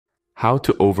How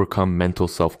to overcome mental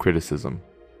self-criticism.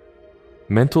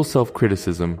 Mental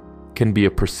self-criticism can be a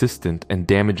persistent and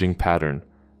damaging pattern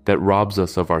that robs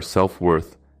us of our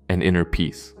self-worth and inner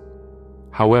peace.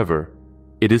 However,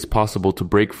 it is possible to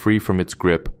break free from its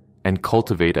grip and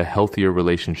cultivate a healthier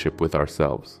relationship with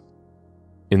ourselves.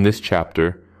 In this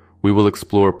chapter, we will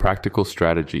explore practical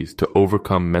strategies to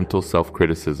overcome mental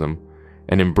self-criticism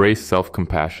and embrace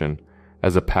self-compassion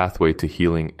as a pathway to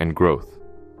healing and growth.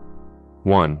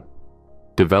 1.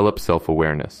 Develop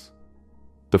self-awareness.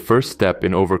 The first step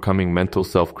in overcoming mental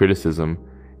self-criticism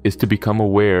is to become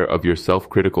aware of your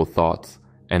self-critical thoughts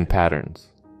and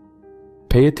patterns.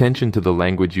 Pay attention to the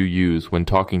language you use when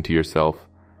talking to yourself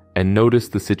and notice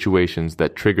the situations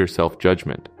that trigger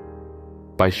self-judgment.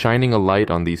 By shining a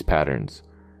light on these patterns,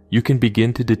 you can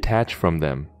begin to detach from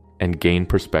them and gain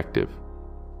perspective.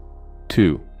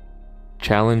 2.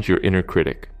 Challenge your inner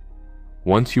critic.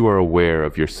 Once you are aware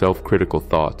of your self-critical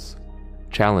thoughts,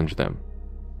 challenge them.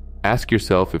 Ask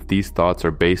yourself if these thoughts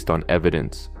are based on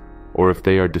evidence or if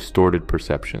they are distorted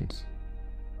perceptions.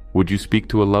 Would you speak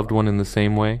to a loved one in the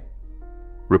same way?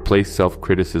 Replace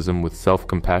self-criticism with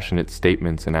self-compassionate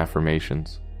statements and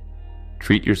affirmations.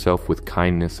 Treat yourself with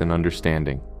kindness and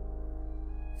understanding.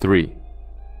 3.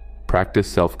 Practice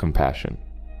self-compassion.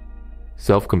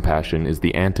 Self-compassion is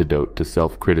the antidote to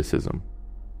self-criticism.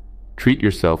 Treat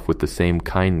yourself with the same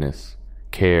kindness,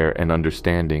 care, and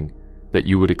understanding that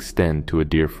you would extend to a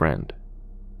dear friend.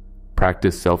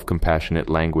 Practice self-compassionate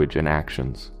language and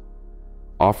actions.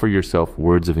 Offer yourself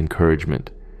words of encouragement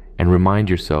and remind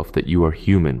yourself that you are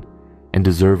human and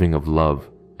deserving of love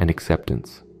and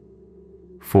acceptance.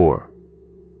 4.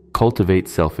 Cultivate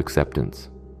self-acceptance.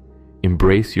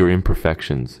 Embrace your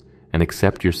imperfections and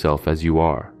accept yourself as you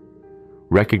are.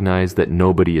 Recognize that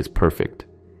nobody is perfect,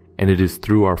 and it is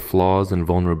through our flaws and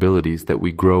vulnerabilities that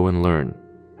we grow and learn.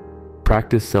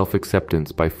 Practice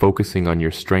self-acceptance by focusing on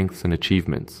your strengths and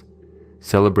achievements.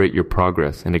 Celebrate your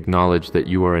progress and acknowledge that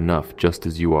you are enough just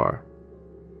as you are.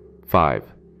 5.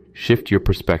 Shift your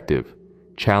perspective.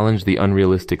 Challenge the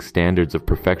unrealistic standards of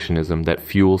perfectionism that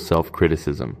fuel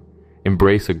self-criticism.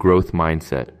 Embrace a growth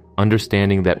mindset,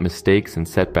 understanding that mistakes and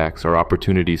setbacks are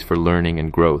opportunities for learning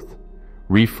and growth.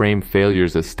 Reframe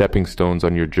failures as stepping stones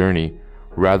on your journey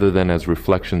rather than as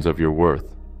reflections of your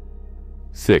worth.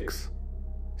 6.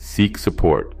 Seek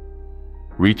support.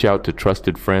 Reach out to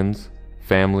trusted friends,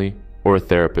 family, or a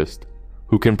therapist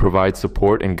who can provide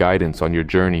support and guidance on your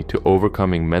journey to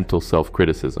overcoming mental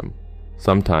self-criticism.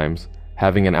 Sometimes,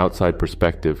 having an outside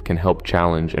perspective can help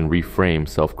challenge and reframe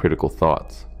self-critical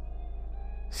thoughts.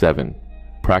 7.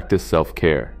 Practice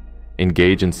self-care.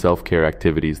 Engage in self-care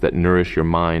activities that nourish your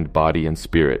mind, body, and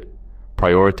spirit.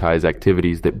 Prioritize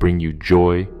activities that bring you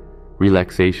joy,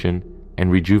 relaxation,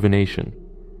 and rejuvenation.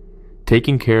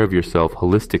 Taking care of yourself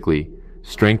holistically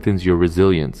strengthens your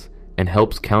resilience and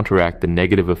helps counteract the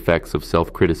negative effects of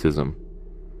self-criticism.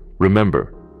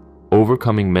 Remember,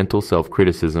 overcoming mental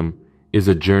self-criticism is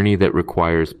a journey that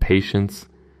requires patience,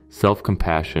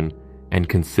 self-compassion, and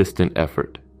consistent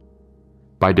effort.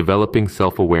 By developing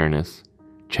self-awareness,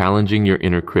 challenging your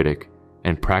inner critic,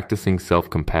 and practicing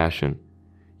self-compassion,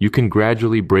 you can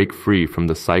gradually break free from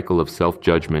the cycle of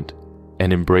self-judgment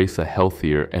and embrace a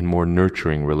healthier and more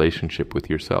nurturing relationship with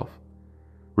yourself.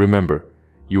 Remember,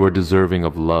 you are deserving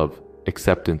of love,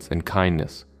 acceptance, and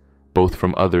kindness, both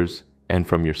from others and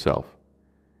from yourself.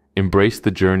 Embrace the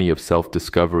journey of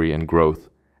self-discovery and growth,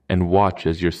 and watch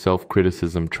as your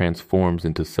self-criticism transforms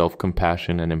into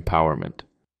self-compassion and empowerment.